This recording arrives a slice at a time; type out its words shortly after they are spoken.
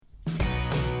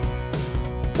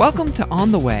Welcome to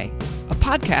On the Way, a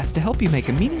podcast to help you make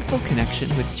a meaningful connection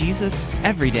with Jesus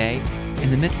every day in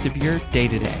the midst of your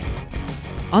day-to-day.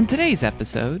 On today's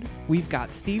episode, we've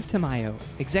got Steve Tamayo,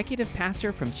 Executive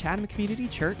Pastor from Chatham Community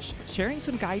Church, sharing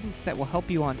some guidance that will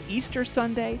help you on Easter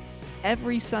Sunday,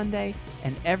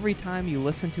 and every time you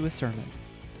listen to a sermon.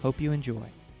 Hope you enjoy.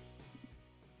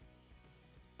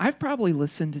 I've probably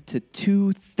listened to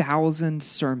 2,000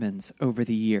 sermons over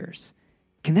the years.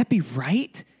 Can that be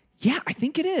right? Yeah, I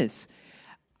think it is.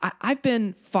 I've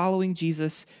been following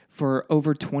Jesus for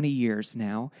over 20 years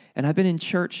now, and I've been in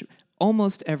church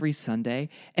almost every Sunday.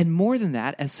 And more than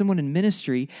that, as someone in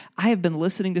ministry, I have been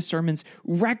listening to sermons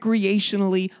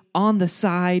recreationally on the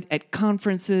side at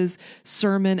conferences,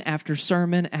 sermon after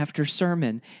sermon after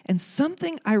sermon. And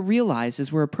something I realize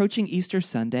as we're approaching Easter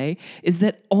Sunday is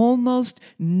that almost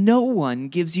no one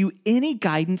gives you any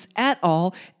guidance at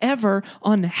all ever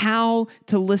on how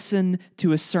to listen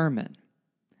to a sermon.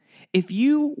 If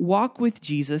you walk with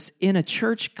Jesus in a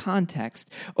church context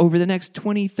over the next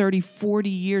 20, 30, 40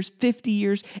 years, 50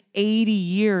 years, 80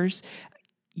 years,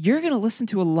 you're going to listen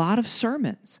to a lot of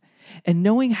sermons. And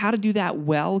knowing how to do that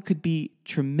well could be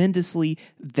tremendously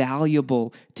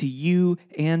valuable to you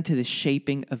and to the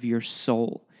shaping of your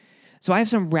soul. So I have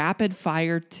some rapid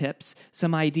fire tips,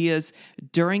 some ideas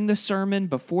during the sermon,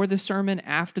 before the sermon,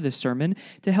 after the sermon,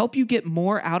 to help you get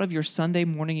more out of your Sunday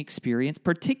morning experience,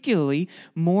 particularly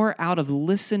more out of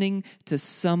listening to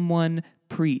someone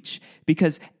preach.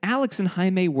 Because Alex and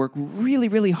Jaime work really,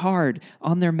 really hard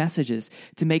on their messages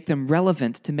to make them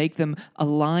relevant, to make them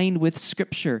align with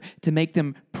Scripture, to make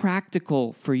them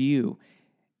practical for you.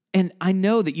 And I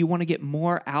know that you want to get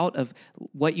more out of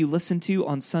what you listen to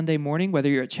on Sunday morning, whether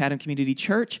you're at Chatham Community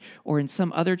Church or in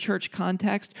some other church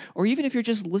context, or even if you're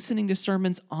just listening to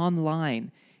sermons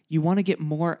online. You want to get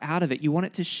more out of it. You want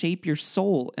it to shape your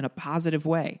soul in a positive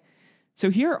way. So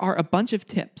here are a bunch of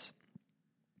tips.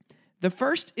 The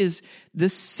first is the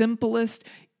simplest,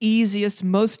 easiest,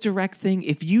 most direct thing.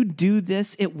 If you do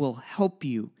this, it will help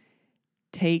you.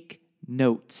 Take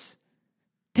notes.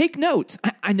 Take notes.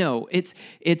 I know it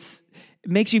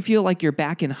makes you feel like you're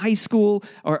back in high school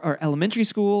or elementary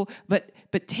school, but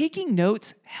taking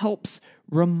notes helps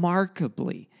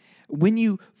remarkably. When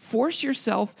you force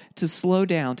yourself to slow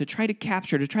down, to try to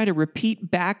capture, to try to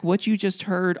repeat back what you just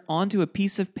heard onto a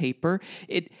piece of paper,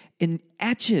 it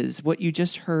etches what you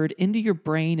just heard into your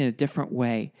brain in a different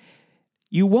way.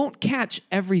 You won't catch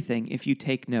everything if you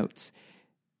take notes.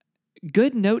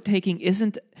 Good note-taking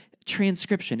isn't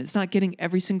transcription. It's not getting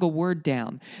every single word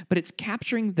down, but it's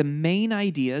capturing the main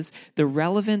ideas, the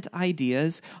relevant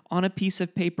ideas on a piece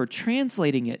of paper,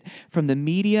 translating it from the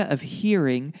media of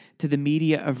hearing to the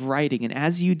media of writing. And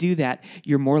as you do that,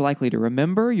 you're more likely to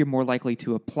remember, you're more likely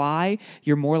to apply,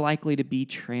 you're more likely to be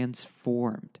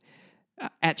transformed.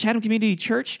 At Chatham Community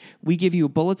Church, we give you a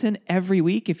bulletin every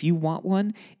week if you want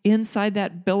one. Inside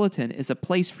that bulletin is a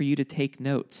place for you to take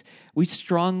notes. We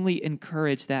strongly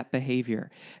encourage that behavior.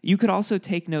 You could also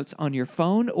take notes on your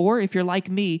phone, or if you're like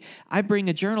me, I bring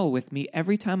a journal with me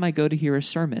every time I go to hear a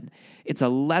sermon. It's a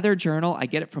leather journal. I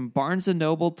get it from Barnes &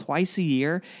 Noble twice a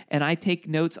year, and I take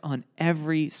notes on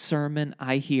every sermon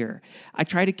I hear. I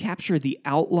try to capture the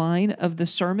outline of the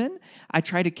sermon. I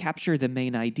try to capture the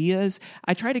main ideas.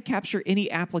 I try to capture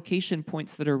any application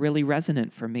points that are really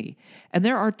resonant for me. And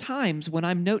there are times when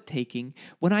I'm note-taking,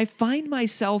 when I find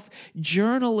myself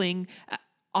journaling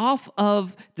off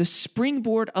of the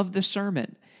springboard of the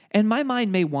sermon. And my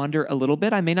mind may wander a little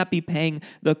bit. I may not be paying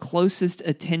the closest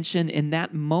attention in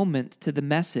that moment to the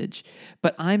message,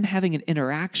 but I'm having an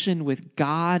interaction with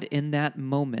God in that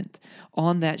moment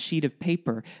on that sheet of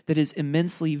paper that is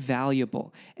immensely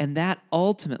valuable. And that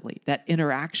ultimately, that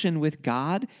interaction with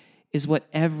God is what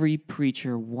every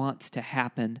preacher wants to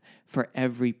happen for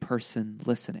every person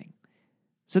listening.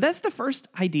 So that's the first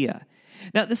idea.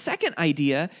 Now, the second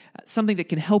idea, something that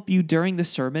can help you during the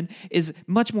sermon, is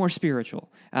much more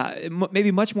spiritual, maybe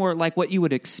much more like what you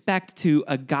would expect to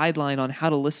a guideline on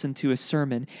how to listen to a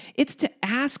sermon. It's to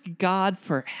ask God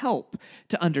for help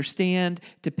to understand,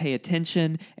 to pay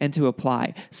attention, and to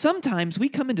apply. Sometimes we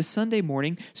come into Sunday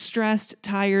morning stressed,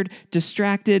 tired,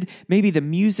 distracted. Maybe the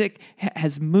music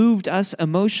has moved us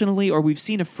emotionally, or we've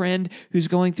seen a friend who's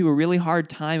going through a really hard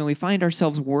time, and we find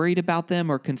ourselves worried about them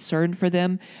or concerned for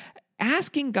them.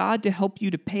 Asking God to help you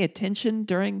to pay attention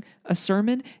during a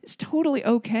sermon is totally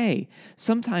okay.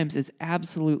 Sometimes it's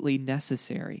absolutely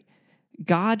necessary.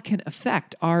 God can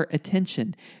affect our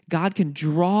attention. God can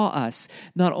draw us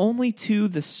not only to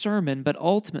the sermon, but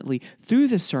ultimately through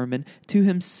the sermon to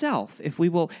himself, if we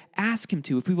will ask him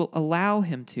to, if we will allow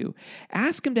him to.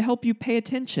 Ask him to help you pay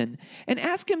attention, and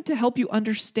ask him to help you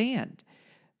understand.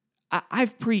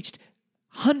 I've preached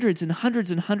hundreds and hundreds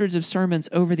and hundreds of sermons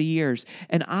over the years,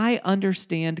 and I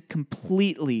understand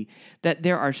completely that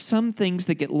there are some things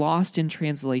that get lost in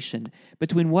translation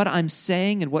between what I'm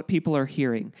saying and what people are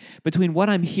hearing, between what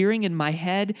I'm hearing in my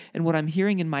head and what I'm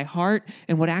hearing in my heart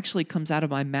and what actually comes out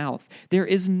of my mouth. There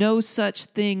is no such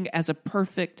thing as a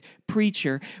perfect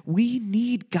preacher. We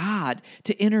need God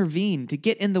to intervene, to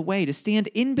get in the way, to stand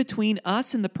in between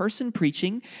us and the person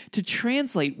preaching, to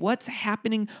translate what's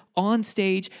happening on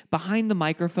stage behind the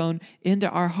microphone into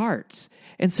our hearts.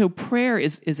 And so prayer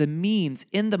is a means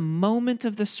in the moment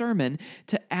of the sermon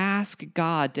to ask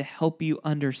God to help you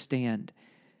understand.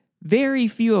 Very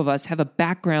few of us have a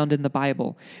background in the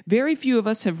Bible. Very few of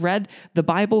us have read the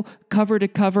Bible cover to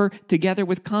cover together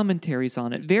with commentaries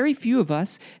on it. Very few of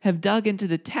us have dug into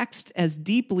the text as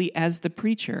deeply as the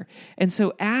preacher. And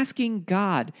so asking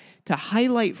God to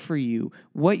highlight for you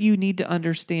what you need to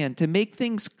understand, to make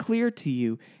things clear to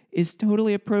you, is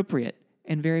totally appropriate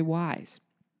and very wise.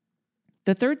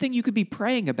 The third thing you could be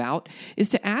praying about is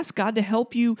to ask God to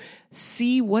help you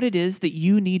see what it is that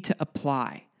you need to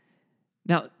apply.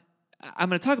 Now, I'm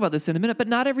going to talk about this in a minute, but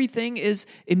not everything is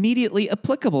immediately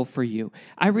applicable for you.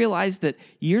 I realized that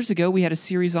years ago we had a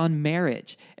series on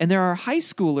marriage, and there are high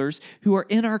schoolers who are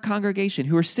in our congregation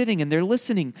who are sitting and they're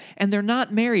listening and they're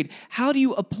not married. How do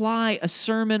you apply a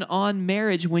sermon on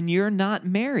marriage when you're not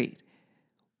married?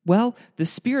 Well, the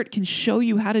Spirit can show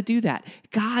you how to do that.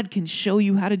 God can show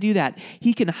you how to do that.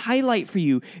 He can highlight for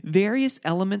you various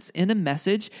elements in a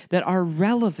message that are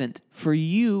relevant for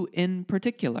you in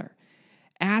particular.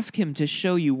 Ask Him to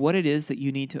show you what it is that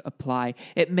you need to apply.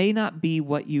 It may not be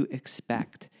what you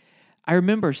expect. I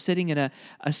remember sitting in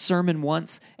a sermon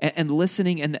once and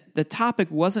listening, and the topic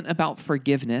wasn't about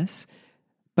forgiveness,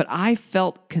 but I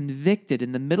felt convicted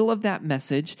in the middle of that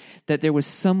message that there was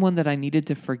someone that I needed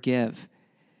to forgive.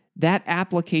 That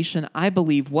application, I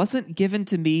believe, wasn't given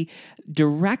to me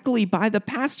directly by the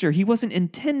pastor. He wasn't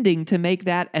intending to make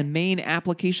that a main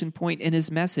application point in his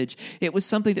message. It was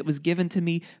something that was given to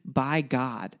me by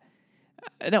God.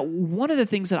 Now, one of the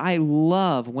things that I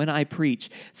love when I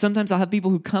preach, sometimes I'll have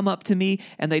people who come up to me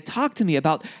and they talk to me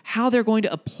about how they're going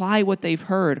to apply what they've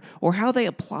heard or how they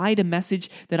applied a message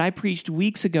that I preached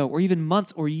weeks ago or even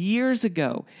months or years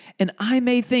ago. And I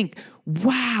may think,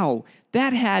 wow,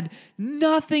 that had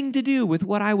nothing to do with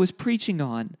what I was preaching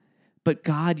on. But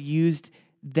God used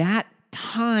that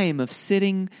time of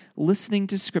sitting, listening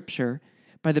to Scripture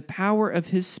by the power of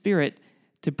His Spirit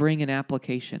to bring an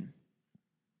application.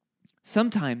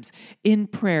 Sometimes in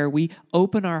prayer, we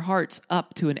open our hearts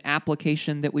up to an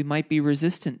application that we might be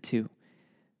resistant to.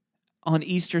 On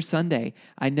Easter Sunday,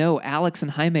 I know Alex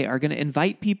and Jaime are going to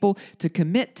invite people to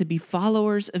commit to be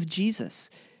followers of Jesus.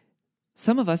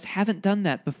 Some of us haven't done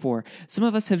that before. Some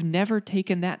of us have never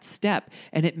taken that step,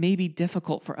 and it may be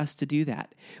difficult for us to do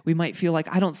that. We might feel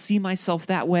like, I don't see myself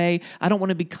that way. I don't want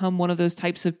to become one of those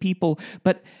types of people.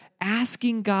 But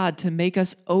asking God to make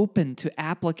us open to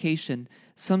application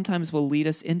sometimes will lead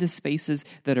us into spaces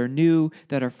that are new,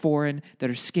 that are foreign, that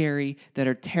are scary, that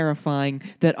are terrifying,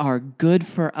 that are good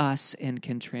for us and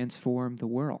can transform the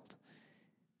world.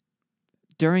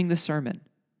 During the sermon,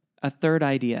 a third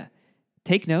idea.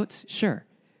 Take notes, sure.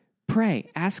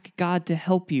 Pray, ask God to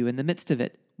help you in the midst of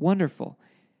it. Wonderful.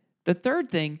 The third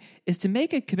thing is to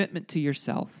make a commitment to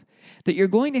yourself that you're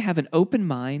going to have an open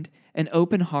mind, an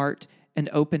open heart, and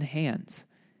open hands.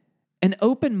 An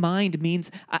open mind means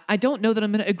I don't know that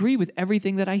I'm going to agree with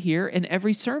everything that I hear in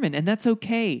every sermon, and that's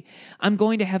okay. I'm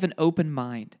going to have an open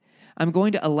mind. I'm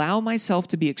going to allow myself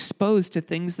to be exposed to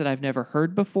things that I've never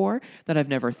heard before, that I've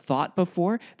never thought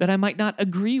before, that I might not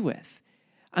agree with.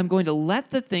 I'm going to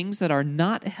let the things that are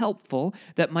not helpful,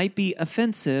 that might be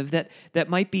offensive, that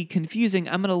might be confusing,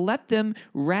 I'm going to let them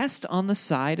rest on the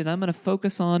side, and I'm going to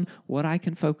focus on what I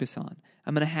can focus on.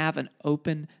 I'm going to have an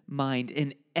open mind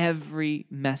in every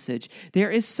message. There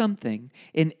is something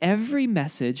in every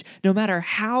message, no matter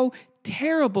how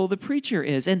terrible the preacher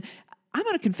is. And I'm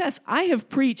going to confess, I have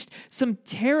preached some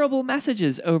terrible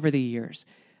messages over the years.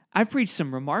 I've preached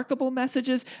some remarkable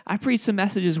messages. I've preached some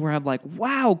messages where I'm like,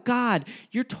 wow, God,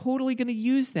 you're totally going to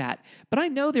use that. But I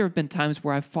know there have been times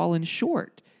where I've fallen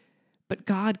short. But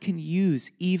God can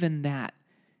use even that.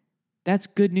 That's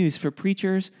good news for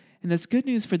preachers, and that's good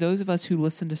news for those of us who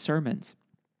listen to sermons.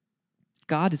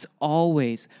 God is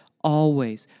always,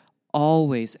 always,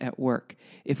 always at work.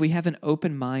 If we have an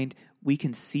open mind, we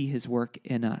can see His work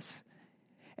in us.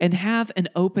 And have an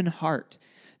open heart.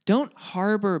 Don't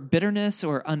harbor bitterness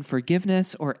or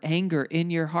unforgiveness or anger in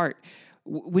your heart.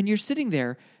 When you're sitting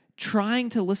there trying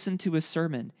to listen to a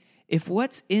sermon, If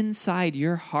what's inside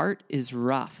your heart is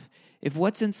rough, if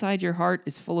what's inside your heart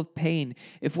is full of pain,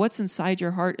 if what's inside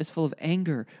your heart is full of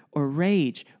anger or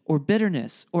rage or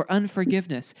bitterness or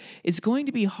unforgiveness, it's going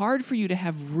to be hard for you to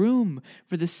have room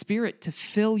for the Spirit to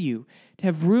fill you, to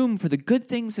have room for the good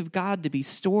things of God to be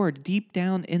stored deep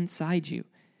down inside you.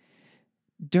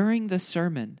 During the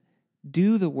sermon,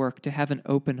 do the work to have an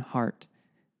open heart.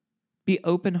 Be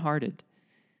open-hearted.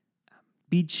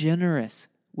 Be generous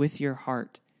with your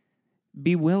heart.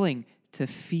 Be willing to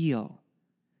feel.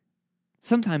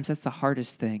 Sometimes that's the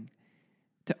hardest thing,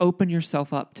 to open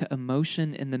yourself up to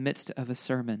emotion in the midst of a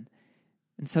sermon.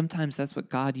 And sometimes that's what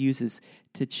God uses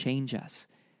to change us.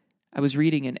 I was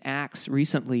reading in Acts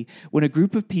recently when a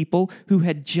group of people who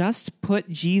had just put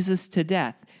Jesus to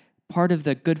death, part of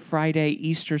the Good Friday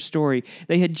Easter story,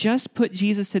 they had just put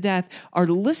Jesus to death, are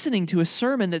listening to a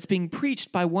sermon that's being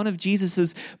preached by one of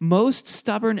Jesus's most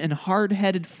stubborn and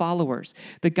hard-headed followers,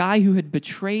 the guy who had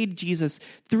betrayed Jesus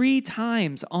 3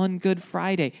 times on Good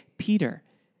Friday, Peter.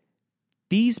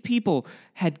 These people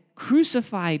had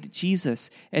crucified Jesus,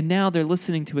 and now they're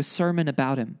listening to a sermon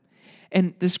about him.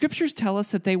 And the scriptures tell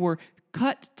us that they were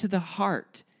cut to the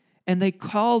heart, and they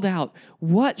called out,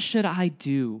 "What should I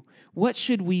do? What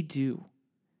should we do?"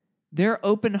 Their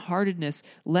open-heartedness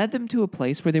led them to a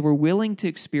place where they were willing to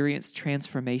experience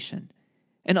transformation.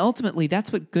 And ultimately,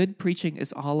 that's what good preaching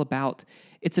is all about.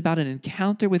 It's about an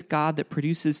encounter with God that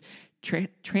produces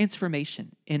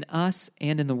transformation in us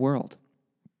and in the world.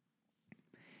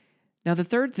 Now, the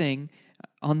third thing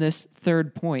on this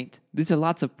third point, these are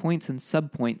lots of points and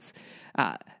subpoints.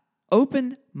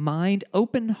 Open mind,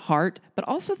 open heart, but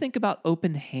also think about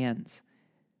open hands.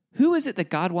 Who is it that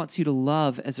God wants you to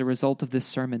love as a result of this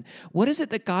sermon? What is it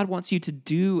that God wants you to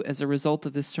do as a result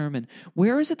of this sermon?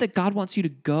 Where is it that God wants you to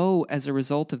go as a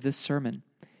result of this sermon?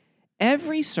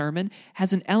 Every sermon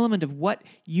has an element of what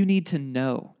you need to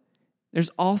know. There's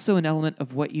also an element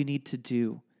of what you need to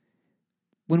do.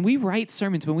 When we write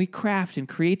sermons, when we craft and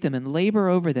create them and labor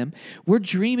over them, we're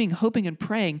dreaming, hoping, and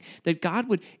praying that God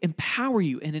would empower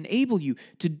you and enable you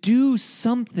to do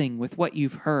something with what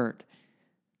you've heard.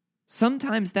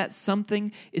 Sometimes that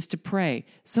something is to pray.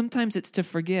 Sometimes it's to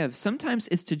forgive. Sometimes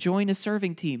it's to join a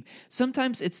serving team.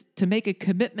 Sometimes it's to make a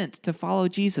commitment to follow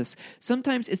Jesus.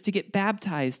 Sometimes it's to get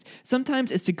baptized. Sometimes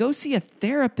it's to go see a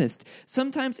therapist.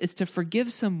 Sometimes it's to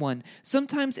forgive someone.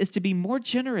 Sometimes it's to be more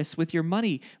generous with your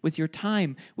money, with your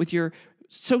time, with your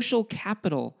social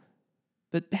capital.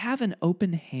 But have an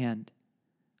open hand.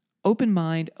 Open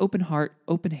mind, open heart,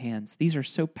 open hands. These are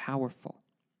so powerful.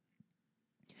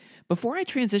 Before I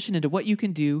transition into what you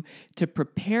can do to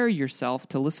prepare yourself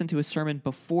to listen to a sermon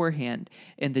beforehand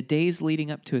in the days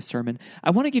leading up to a sermon,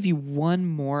 I want to give you one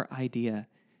more idea.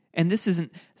 And this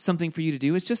isn't something for you to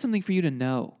do, it's just something for you to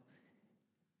know.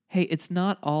 Hey, it's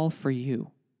not all for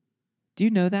you. Do you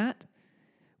know that?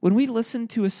 When we listen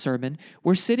to a sermon,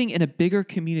 we're sitting in a bigger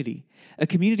community, a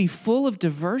community full of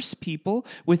diverse people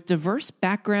with diverse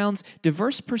backgrounds,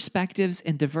 diverse perspectives,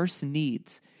 and diverse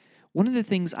needs. One of the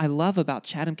things I love about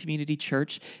Chatham Community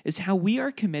Church is how we are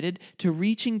committed to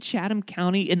reaching Chatham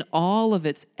County in all of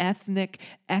its ethnic,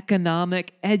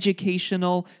 economic,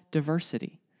 educational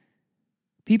diversity.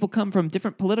 People come from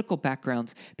different political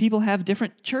backgrounds. People have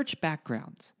different church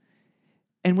backgrounds.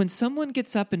 And when someone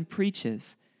gets up and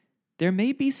preaches, there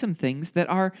may be some things that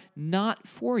are not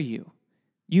for you.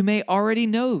 You may already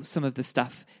know some of the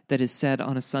stuff that is said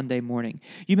on a Sunday morning.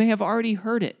 You may have already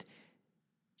heard it.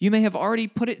 You may have already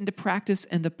put it into practice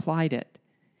and applied it.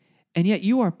 And yet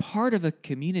you are part of a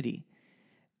community.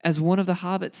 As one of the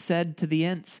hobbits said to the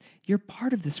Ents, you're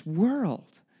part of this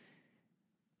world.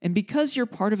 And because you're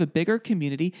part of a bigger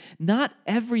community, not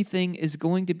everything is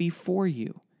going to be for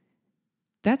you.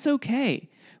 That's okay.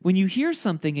 When you hear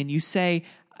something and you say,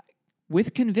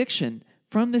 with conviction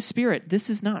from the Spirit,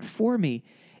 this is not for me,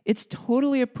 it's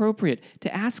totally appropriate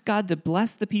to ask God to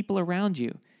bless the people around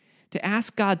you, to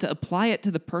ask God to apply it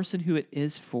to the person who it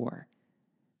is for.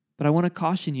 But I want to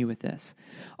caution you with this.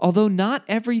 Although not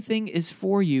everything is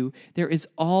for you, there is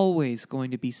always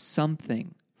going to be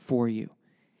something for you.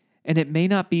 And it may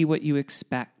not be what you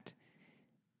expect.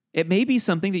 It may be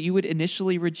something that you would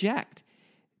initially reject.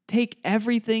 Take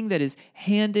everything that is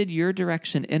handed your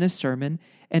direction in a sermon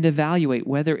and evaluate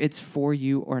whether it's for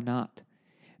you or not.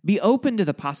 Be open to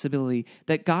the possibility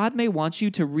that God may want you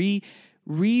to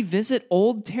revisit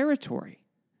old territory,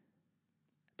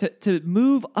 to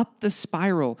move up the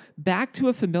spiral back to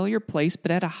a familiar place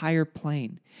but at a higher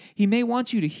plane. He may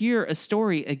want you to hear a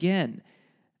story again.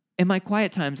 In my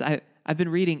quiet times, I've been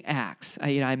reading Acts.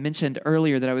 I mentioned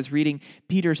earlier that I was reading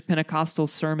Peter's Pentecostal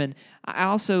sermon. I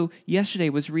also,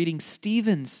 yesterday, was reading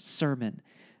Stephen's sermon.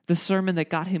 the sermon that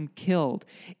got him killed.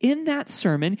 In that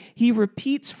sermon, he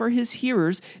repeats for his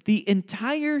hearers the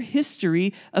entire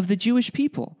history of the Jewish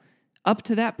people up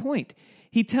to that point.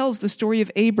 He tells the story of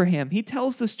Abraham. He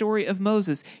tells the story of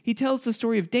Moses. He tells the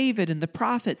story of David and the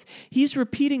prophets. He's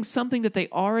repeating something that they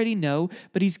already know,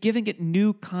 but he's giving it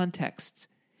new context.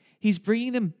 He's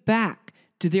bringing them back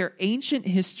to their ancient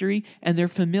history and their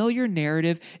familiar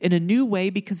narrative in a new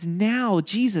way because now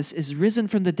Jesus is risen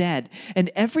from the dead, and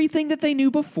everything that they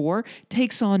knew before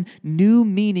takes on new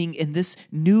meaning in this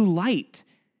new light.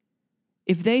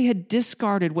 If they had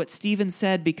discarded what Stephen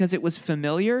said because it was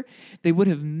familiar, they would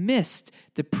have missed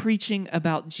the preaching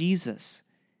about Jesus.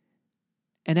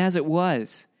 And as it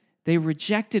was, they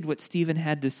rejected what Stephen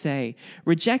had to say,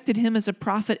 rejected him as a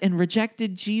prophet, and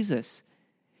rejected Jesus.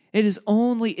 It is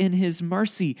only in his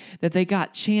mercy that they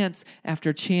got chance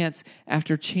after chance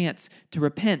after chance to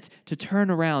repent, to turn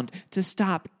around, to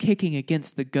stop kicking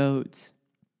against the goads.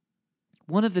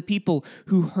 One of the people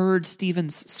who heard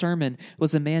Stephen's sermon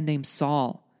was a man named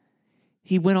Saul.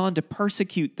 He went on to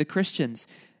persecute the Christians,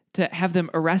 to have them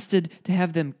arrested, to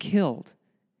have them killed.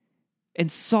 And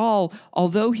Saul,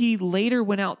 although he later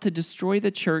went out to destroy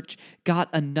the church, got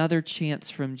another chance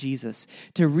from Jesus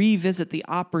to revisit the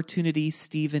opportunity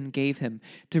Stephen gave him,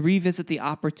 to revisit the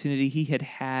opportunity he had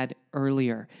had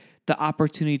earlier, the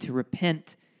opportunity to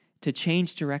repent, to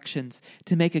change directions,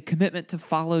 to make a commitment to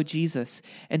follow Jesus,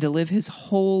 and to live his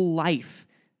whole life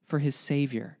for his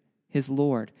Savior, his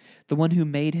Lord, the one who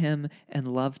made him and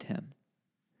loved him.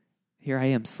 Here I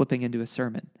am slipping into a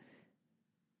sermon.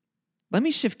 Let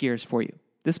me shift gears for you.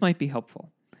 This might be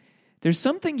helpful. There's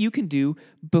something you can do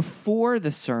before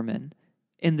the sermon,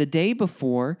 in the day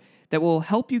before, that will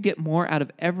help you get more out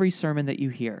of every sermon that you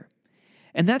hear.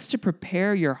 And that's to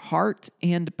prepare your heart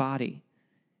and body.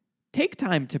 Take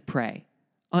time to pray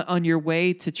on your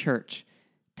way to church.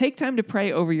 Take time to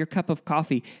pray over your cup of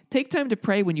coffee. Take time to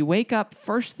pray when you wake up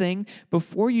first thing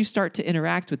before you start to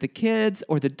interact with the kids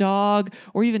or the dog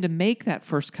or even to make that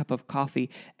first cup of coffee.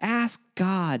 Ask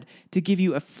God to give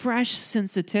you a fresh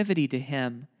sensitivity to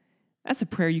Him. That's a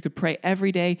prayer you could pray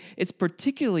every day. It's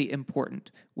particularly important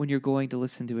when you're going to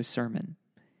listen to a sermon.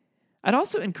 I'd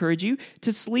also encourage you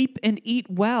to sleep and eat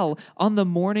well on the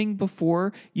morning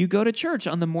before you go to church,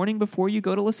 on the morning before you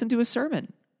go to listen to a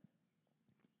sermon.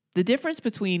 The difference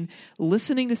between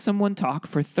listening to someone talk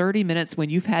for 30 minutes when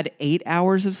you've had 8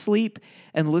 hours of sleep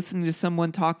and listening to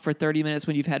someone talk for 30 minutes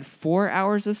when you've had 4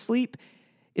 hours of sleep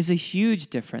is a huge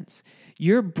difference.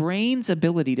 Your brain's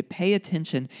ability to pay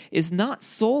attention is not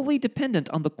solely dependent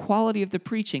on the quality of the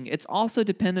preaching. It's also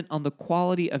dependent on the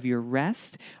quality of your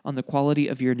rest, on the quality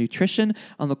of your nutrition,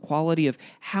 on the quality of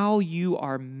how you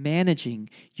are managing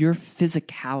your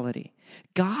physicality.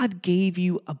 God gave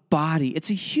you a body.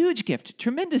 It's a huge gift,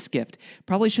 tremendous gift.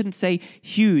 Probably shouldn't say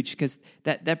huge because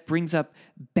that brings up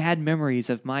bad memories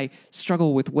of my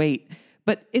struggle with weight.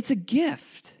 But it's a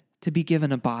gift to be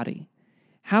given a body.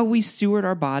 How we steward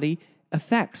our body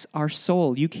affects our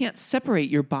soul. You can't separate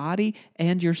your body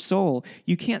and your soul.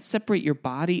 You can't separate your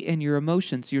body and your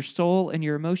emotions, your soul and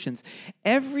your emotions.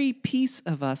 Every piece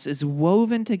of us is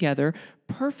woven together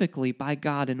perfectly by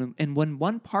God. And when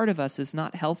one part of us is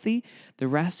not healthy, the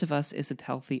rest of us isn't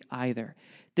healthy either.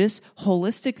 This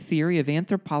holistic theory of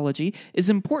anthropology is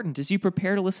important as you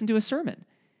prepare to listen to a sermon.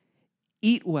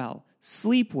 Eat well,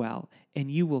 sleep well, and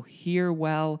you will hear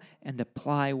well and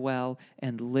apply well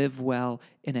and live well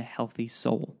in a healthy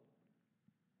soul.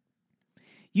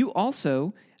 You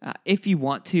also, if you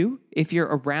want to, if you're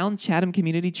around Chatham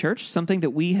Community Church, something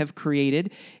that we have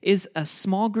created is a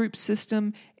small group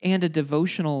system and a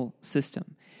devotional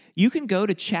system. You can go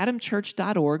to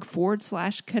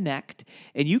chathamchurch.org/connect,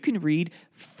 and you can read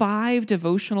 5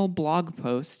 devotional blog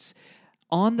posts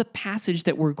on the passage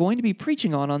that we're going to be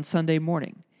preaching on Sunday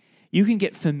morning. You can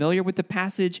get familiar with the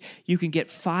passage. You can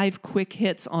get 5 quick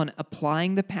hits on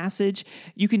applying the passage.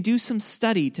 You can do some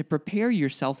study to prepare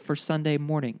yourself for Sunday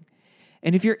morning.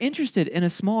 And if you're interested in a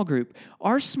small group,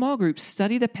 our small groups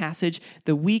study the passage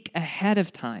the week ahead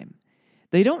of time.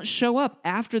 They don't show up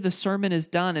after the sermon is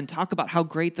done and talk about how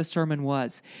great the sermon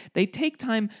was. They take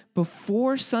time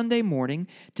before Sunday morning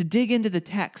to dig into the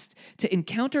text, to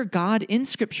encounter God in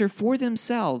Scripture for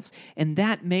themselves, and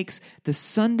that makes the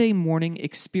Sunday morning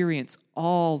experience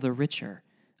all the richer,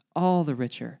 all the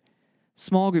richer.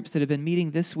 Small groups that have been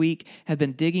meeting this week have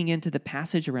been digging into the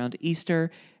passage around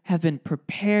Easter, have been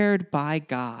prepared by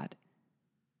God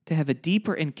to have a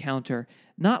deeper encounter,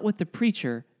 not with the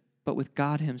preacher, but with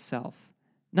God Himself.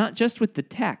 Not just with the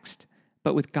text,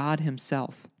 but with God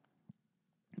Himself.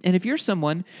 And if you're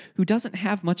someone who doesn't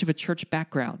have much of a church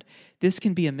background, this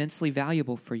can be immensely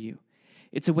valuable for you.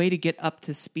 It's a way to get up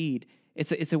to speed.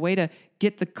 It's a way to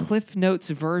get the Cliff Notes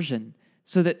version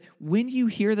so that when you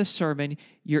hear the sermon,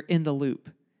 you're in the loop.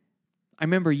 I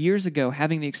remember years ago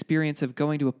having the experience of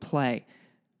going to a play,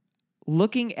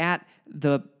 looking at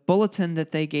the bulletin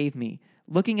that they gave me,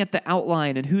 looking at the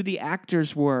outline and who the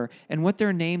actors were and what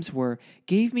their names were,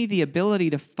 gave me the ability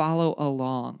to follow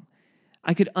along.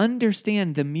 I could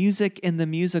understand the music in the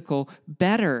musical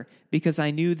better because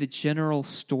I knew the general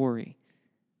story.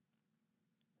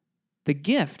 The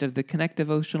gift of the Connect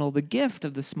Devotional, the gift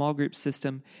of the small group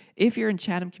system, if you're in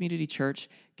Chatham Community Church,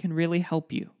 can really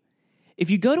help you. If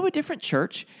you go to a different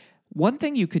church, one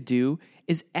thing you could do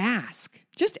is ask.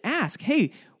 Just ask,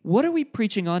 hey, what are we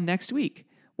preaching on next week?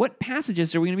 What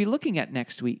passages are we going to be looking at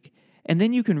next week? And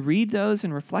then you can read those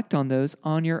and reflect on those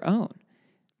on your own.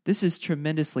 This is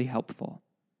tremendously helpful.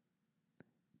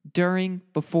 During,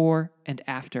 before, and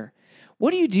after. What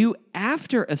do you do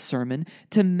after a sermon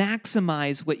to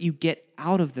maximize what you get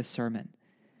out of the sermon?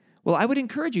 Well, I would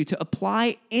encourage you to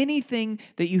apply anything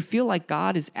that you feel like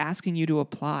God is asking you to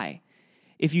apply.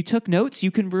 If you took notes, you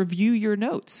can review your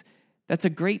notes. That's a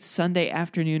great Sunday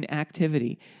afternoon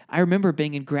activity. I remember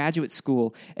being in graduate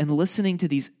school and listening to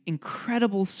these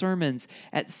incredible sermons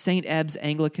at St. Ebbe's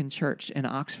Anglican Church in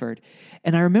Oxford.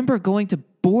 And I remember going to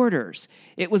Borders.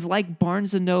 It was like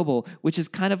Barnes & Noble, which is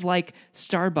kind of like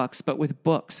Starbucks, but with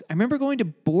books. I remember going to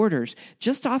Borders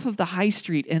just off of the high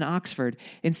street in Oxford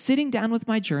and sitting down with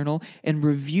my journal and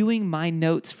reviewing my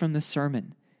notes from the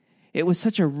sermon. It was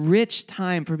such a rich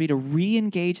time for me to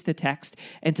re-engage the text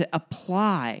and to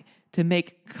apply, to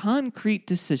make concrete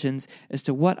decisions as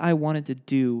to what I wanted to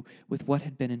do with what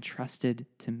had been entrusted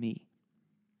to me.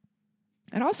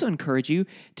 I'd also encourage you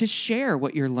to share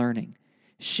what you're learning.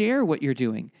 Share what you're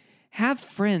doing. Have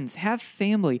friends, have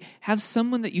family, have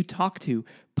someone that you talk to.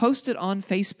 Post it on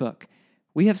Facebook.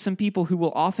 We have some people who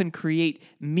will often create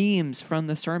memes from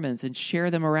the sermons and share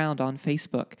them around on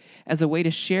Facebook as a way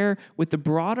to share with the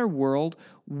broader world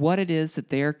what it is that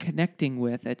they're connecting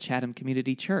with at Chatham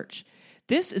Community Church.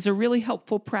 This is a really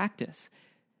helpful practice.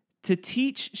 To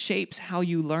teach shapes how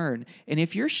you learn. And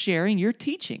if you're sharing, you're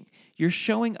teaching. You're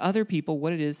showing other people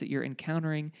what it is that you're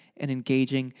encountering and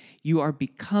engaging. You are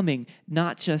becoming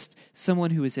not just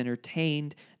someone who is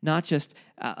entertained, not just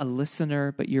a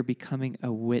listener, but you're becoming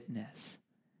a witness.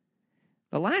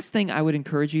 The last thing I would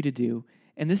encourage you to do,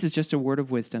 and this is just a word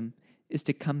of wisdom, is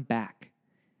to come back.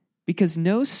 Because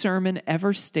no sermon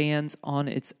ever stands on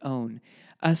its own.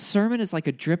 A sermon is like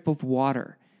a drip of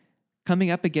water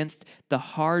coming up against the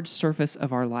hard surface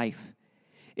of our life.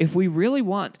 If we really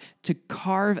want to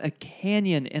carve a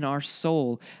canyon in our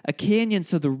soul, a canyon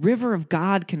so the river of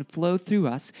God can flow through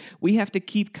us, we have to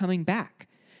keep coming back.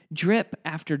 Drip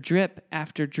after drip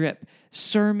after drip,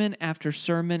 sermon after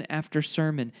sermon after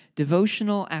sermon,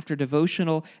 devotional after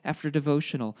devotional after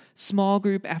devotional, small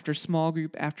group after small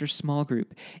group after small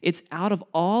group. It's out of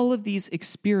all of these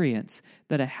experiences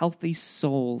that a healthy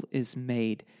soul is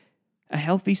made. A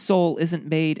healthy soul isn't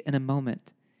made in a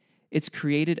moment. It's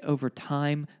created over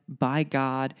time by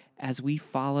God as we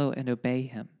follow and obey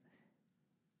Him.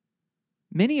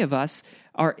 Many of us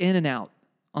are in and out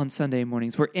on Sunday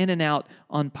mornings. We're in and out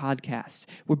on podcasts.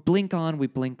 We blink on, we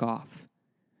blink off.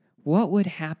 What would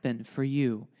happen for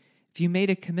you if you made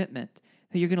a commitment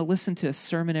that you're going to listen to a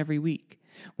sermon every week?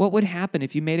 What would happen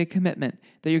if you made a commitment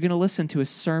that you're going to listen to a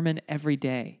sermon every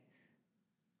day?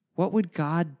 What would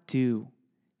God do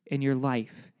in your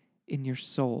life, in your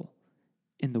soul,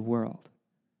 in the world?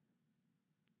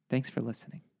 Thanks for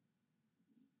listening.